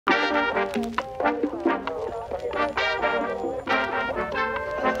What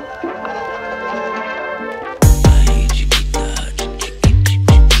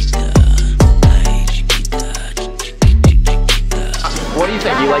do you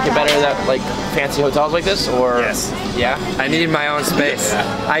think? Do you like it better that like fancy hotels like this, or? Yes. Yeah. I need my own space.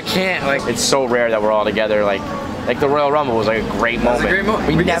 Yeah. I can't like. It's so rare that we're all together. Like the Royal Rumble was like a great moment. It was a great moment.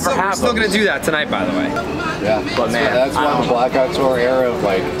 We never have. We're still gonna do that tonight, by the way. Yeah, but man, that's why the Blackout Tour era of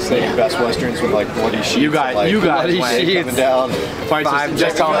like saying Best Westerns with like bloody sheets. You guys, like, bloody sheets coming down.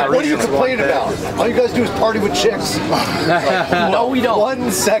 Just telling that. What do you complain about? All you guys do is party with chicks. Like, no, we don't. 1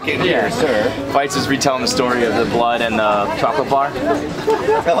 second here, sir. Feits is retelling the story of the blood and the chocolate bar.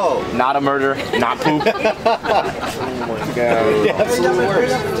 Oh, not a murder, not poop. Oh my god. Yeah, absolutely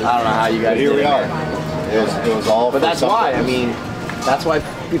worse. I don't know how you guys. Here we are. It was all. But that's why. I mean, that's why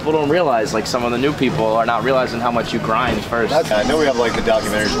people don't realize. Like some of the new people are not realizing how much you grind first. I know we have like the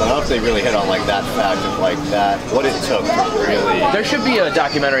documentaries, but I don't know if they really hit on like that fact of like that what it took to really. There should be a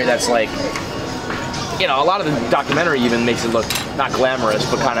documentary that's like, you know, a lot of the documentary even makes it look not glamorous,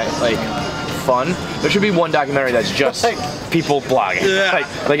 but kind of like fun. There should be one documentary that's just people blogging. Yeah.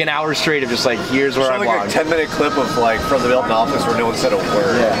 Like an hour straight of just like, here's where I like blog. a 10-minute clip of like from the Milton office where no one said a word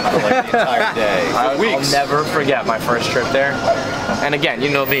for like the entire day. I'll never forget my first trip there. And again, you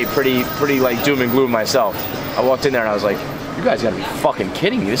know me, pretty like doom and gloom myself. I walked in there and I was like, you guys gotta be fucking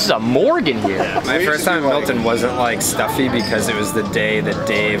kidding me. This is a morgue in here. My first time in Milton wasn't like stuffy because it was the day that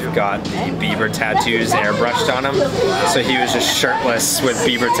Dave got the Bieber tattoos airbrushed on him. So he was just shirtless with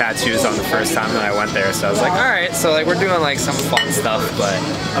Bieber tattoos on the first time that I went there. So I was like, all right, so like we're doing like some fun stuff, but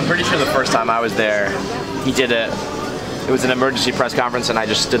I'm pretty sure the first time I was there, he did it was an emergency press conference and I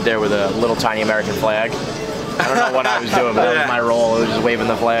just stood there with a little tiny American flag. I don't know what I was doing, but that was my role. I was just waving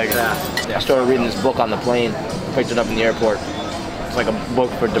the flag. Yeah. I started reading this book on the plane. Picked it up in the airport. It's like a book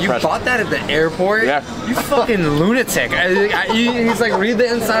for depression. You bought that at the airport? Yeah. You fucking lunatic. He's like, read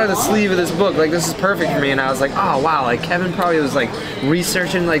the inside of the sleeve of this book. Like, this is perfect for me. And I was like, oh, wow. Like, Kevin probably was like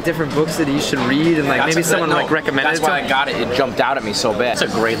researching like different books that he should read. And like maybe someone like recommended it. That's why I got it. It jumped out at me so bad.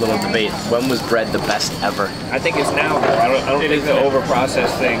 It's a great little debate. When was bread the best ever? I think it's now. I don't think the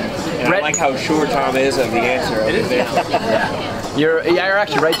overprocessed thing. And bread, I like how sure Tom is of the answer. It is. Yeah. You're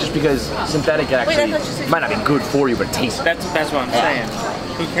actually right, just because synthetic actually might not be good for you, but it tastes. That's what I'm saying.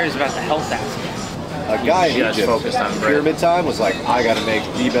 Who cares about the health aspect? A guy in Egypt, focused on pyramid time, was like, I gotta make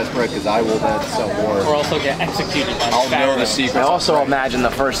the best bread because I will then sell more. Or also get executed by I'll know the secret. I also imagine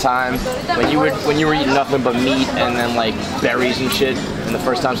the first time when you were eating nothing but meat and then like berries and shit, and the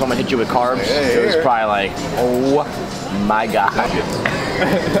first time someone hit you with carbs, it was probably like, oh my god. I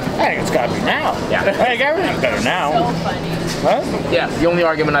think it's gotta be now. Yeah. I think everything's better now. Huh? Yeah, the only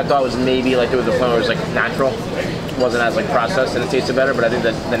argument I thought was maybe like there was a point where it was like natural. It wasn't as like processed and it tasted better, but I think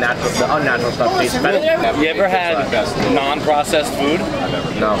that the unnatural stuff tastes better. You ever had non-processed food?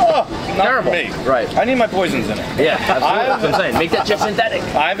 No. Oh, terrible. Me. Right. I need my poisons in it. Yeah, absolutely. That's what I'm saying. Make that shit synthetic.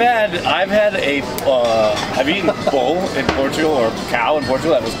 I've eaten bull in Portugal or cow in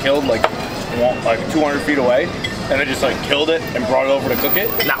Portugal that was killed like 200 feet away. And they just like killed it and brought it over to cook it.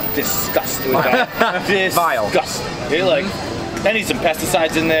 No. Disgusting. Vile. Disgusting. They like, I need some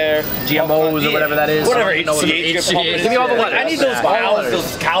pesticides in there. GMOs or whatever that is. Whatever. HCH. Give me all the letters. I need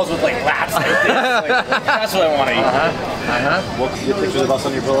those cows with like laps and everything. That's what I want to eat. What, you get pictures of us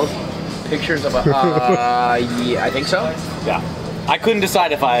on your pillows? Pictures of yeah, I think so. Yeah. I couldn't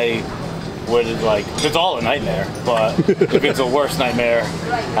decide if I would like, it's all a nightmare, but if it's a worse nightmare,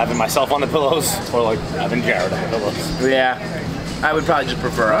 having myself on the pillows or like having Jared on the pillows. Yeah. I would probably just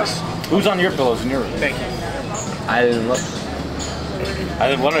prefer us. Who's on your pillows in your room? Thank you. I didn't look.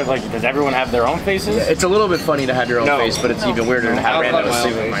 I wonder, like, does everyone have their own faces? Yeah, it's a little bit funny to have your own face, but it's even weirder to have randomly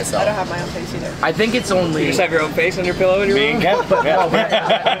sleep with myself. I don't have my own face either. I think it's only. You just have your own face on your pillow in your room? But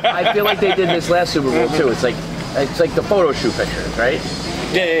I feel like they did this last Super Bowl too. It's like the photo shoot pictures, right?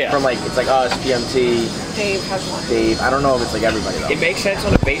 Yeah. From like, it's like us, PMT. Dave has one. Dave, I don't know if it's like everybody though. It makes sense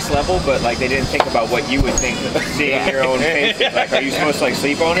on a base level, but like they didn't think about what you would think seeing your own face. Like, are you supposed to like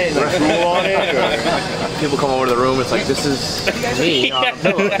sleep on it and like drool on it? Or? People come over to the room, it's like, this is me on a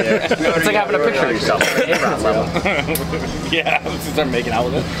pillow here. It's like having a picture of yourself at A-Rod level. Yeah, let's start making out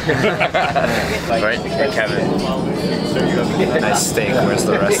with it. Right? Hey, Kevin. Nice steak. Where's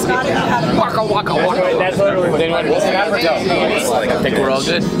the rest of it? Waka waka waka. That's literally what they want to do. I think we're all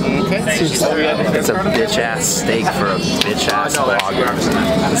good. It's a bitch ass steak for a bitch ass vlogger.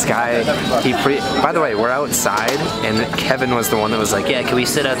 This guy, by the way, we're outside, and Kevin was the one that was like, yeah, can we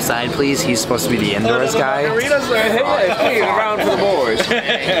sit outside, please? He's supposed to be the indoors guy. Hey, around for the boys.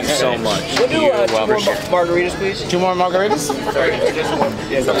 Thank you so much. We'll do 2 more margaritas, please. 2 more margaritas? Sorry, just one.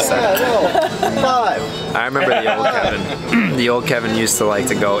 Yeah, no. 5. I remember the old Kevin. The old Kevin used to like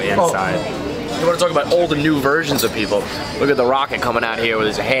to go inside. You want to talk about old and new versions of people? Look at the Rocket coming out here with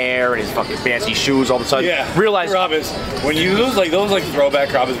his hair and his fucking fancy shoes all of a sudden. Yeah. Realize Robbins, when you lose like those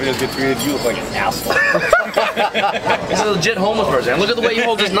throwback Robbins videos get tweeted, you look like an asshole. he's a legit homeless person. And look at the way he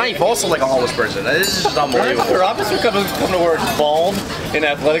holds his knife, also like a homeless person. This is just unbelievable. Robbins would come to work bald in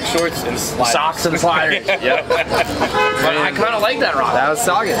athletic shorts and sliders. Socks and sliders. Yep. But I kind of like that, Rob. That was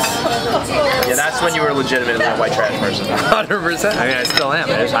Saugus. Yeah, that's when you were legitimately a white trash person. 100%. I mean, I still am.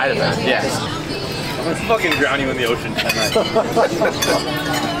 I just hide it that. Yes. I'm gonna fucking drown you in the ocean tonight.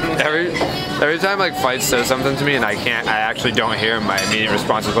 Every time like Feits says something to me and I actually don't hear him, my immediate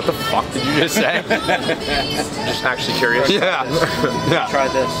response is, what the fuck did you just say? Just actually curious. Yeah. Yeah. Try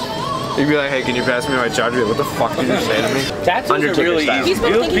this. You'd be like, hey, can you pass me my charger? What the fuck did you say to me? Tattoos are really easy.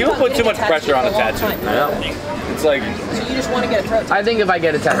 People put too much pressure on a tattoo. Yeah. It's like, So you just want to get a throat tattoo? I think if I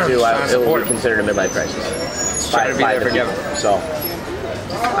get a tattoo, it will be considered a midlife crisis. Trying to be there for Kevin. So,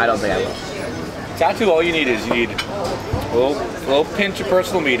 I don't think I will. tattoo, all you need is a little pinch of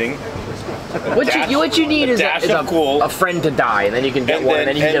personal meaning. What you need is a friend to die, and then you can get one, and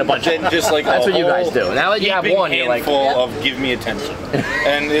then you can get a bunch of them. Just like that's what you guys do. Now that you have one, you're like, full of give me attention,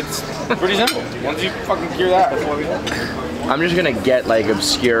 and it's pretty simple. Once you fucking cure that, I'm just gonna get like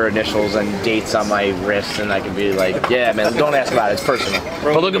obscure initials and dates on my wrist, and I can be like, yeah, man, don't ask about it, it's personal.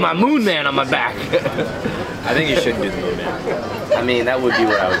 But look at my moon man on my back. I think you should do the moon man. I mean, that would be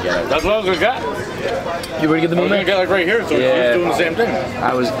where I would get it. that's what I was gonna get. You were gonna get the I moon was gonna man? get like right here, so Yeah. it's doing the same thing.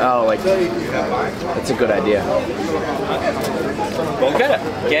 I was, that's a good idea. Well, get it.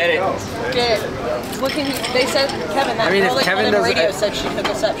 Get it. Get it. What can they said, Kevin, that girl like on the radio said she took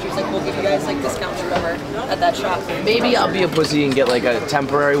us up. She was like, we'll give you guys like discounts or whatever at that shop. Maybe I'll be a pussy and get like a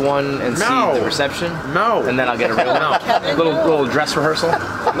temporary one and see the reception. No. And then I'll get a real one. little dress rehearsal.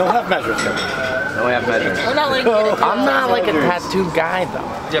 No half measures. No half measures. We're not letting you get a I'm not like a tattoo guy though.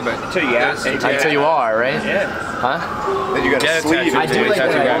 Yeah, but until you ask. Until you are, right? Yeah. Huh? Then you got to sleeve. I do like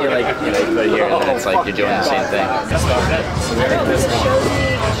that idea, like you put it here and then it's like you're doing the same thing. it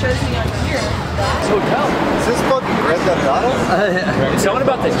shows me on here. Is this fucking Grand Theft Auto? Someone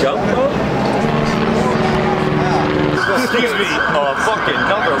about the jump boat? Excuse me. Fucking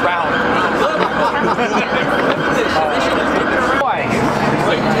another round. Why?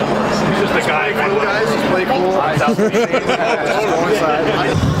 Just the guy. Guys, just play cool.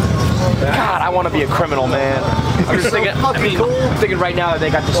 God, I want to be a criminal, man. I'm just thinking. Thinking right now that they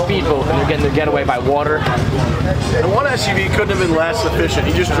got the speedboat and they're getting their getaway by water. The one SUV couldn't have been less efficient.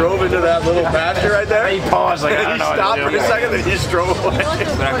 He just drove into that little pasture right there. He paused like I don't He know what stopped to for do. a second, then he just drove away.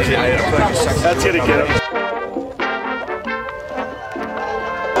 That's gonna get him.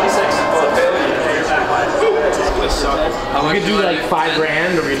 We could do like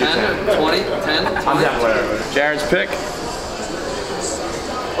 $5,000 or we could do 10. 20, 10, I'm down whatever. Jared's pick.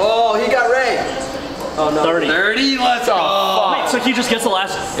 Oh, he got Ray. Oh no. 30. 30, let's go. Wait, so he just gets the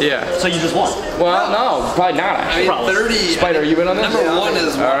last. Yeah. So you just won. Well, no, probably not I actually. mean, Probably. 30. Spider, are you in on this? Number one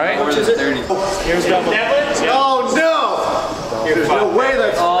is All right. more than 30. Here's double. Oh no! There's no way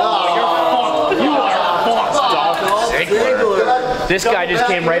that's. You are fucked, dog. This guy just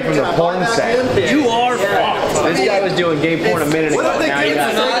came right from the porn set. You are fucked. This guy was doing gay porn a minute ago. What if they Now gave you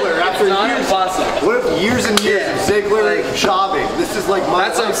got Ziegler after It's not years? impossible. What if years and years of Ziegler jobbing? This is like my.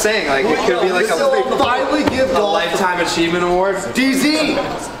 That's what I'm saying. Like, it could be like This is they finally give a golf lifetime achievement award. DZ.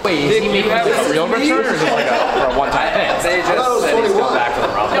 Wait, is he making this a real return or is it like a one-time thing? They I thought it was just said he's 21. going back to the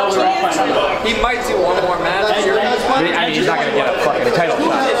round. He might do one more match. I mean, he's not gonna get a fucking title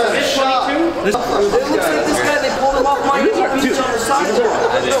shot. It looks like this guy, they pulled him off my beach on the sidewalk.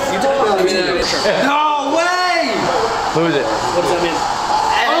 No way! Who is it? What does that mean?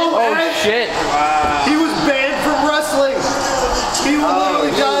 Oh shit! He was banned from wrestling. He will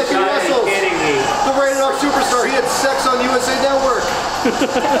literally die if he wrestles. The rated R superstar. He had sex on USA Network.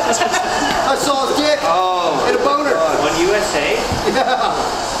 I saw his dick and a boner. On USA? Yeah.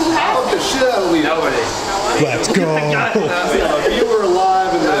 I fucked the shit out of Leo. Nobody. Let's go. If you were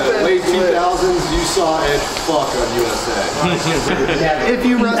alive in the late 2000s, you saw Edge fuck on USA. If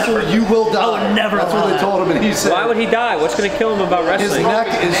you wrestle, you will die. I would never That's what they lie. told him, and he said. Why would he die? What's going to kill him about His wrestling? neck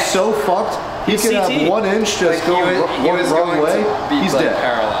is so fucked. He can have 1 inch just go one wrong way. He's dead.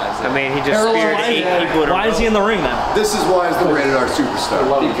 Paralyzed. I mean, he just speared Paralyzed. eight people. Why is he in the ring then? This is why he's the rated R superstar.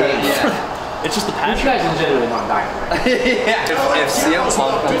 Because, yeah. It's just the passion. You guys legitimately want to die, right? Yeah. If CM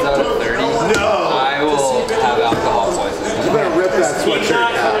Punk comes out at 30, I will have alcohol poisoning. You better rip that He's sweatshirt.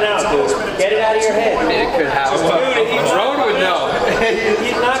 not coming out, dude. Get it out of your head. I mean, it could happen. Road would know.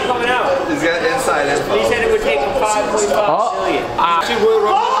 He's not coming out. He's got inside info. He said it would take him 5.5 million.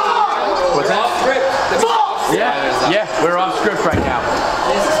 What's that? Yeah, we're off script right now.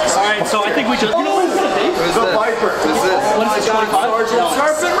 Alright, so I think we just. The Viper. Who's this? What is it, 25?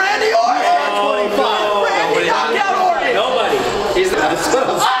 Sharpen Randy Orton. 25. Randy knocked out Orton. Nobody. He's the Let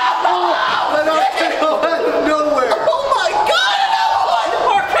out KO out of nowhere. Oh my God! Another one!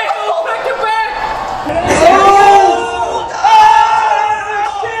 RKO back to back!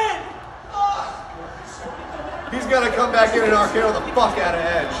 He's gonna come back in and RKO the fuck out of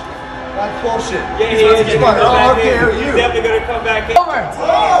Edge. That's bullshit. Yeah, he's I'll RKO you. definitely gonna come back in.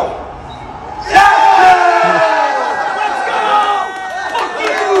 Oh! Yes!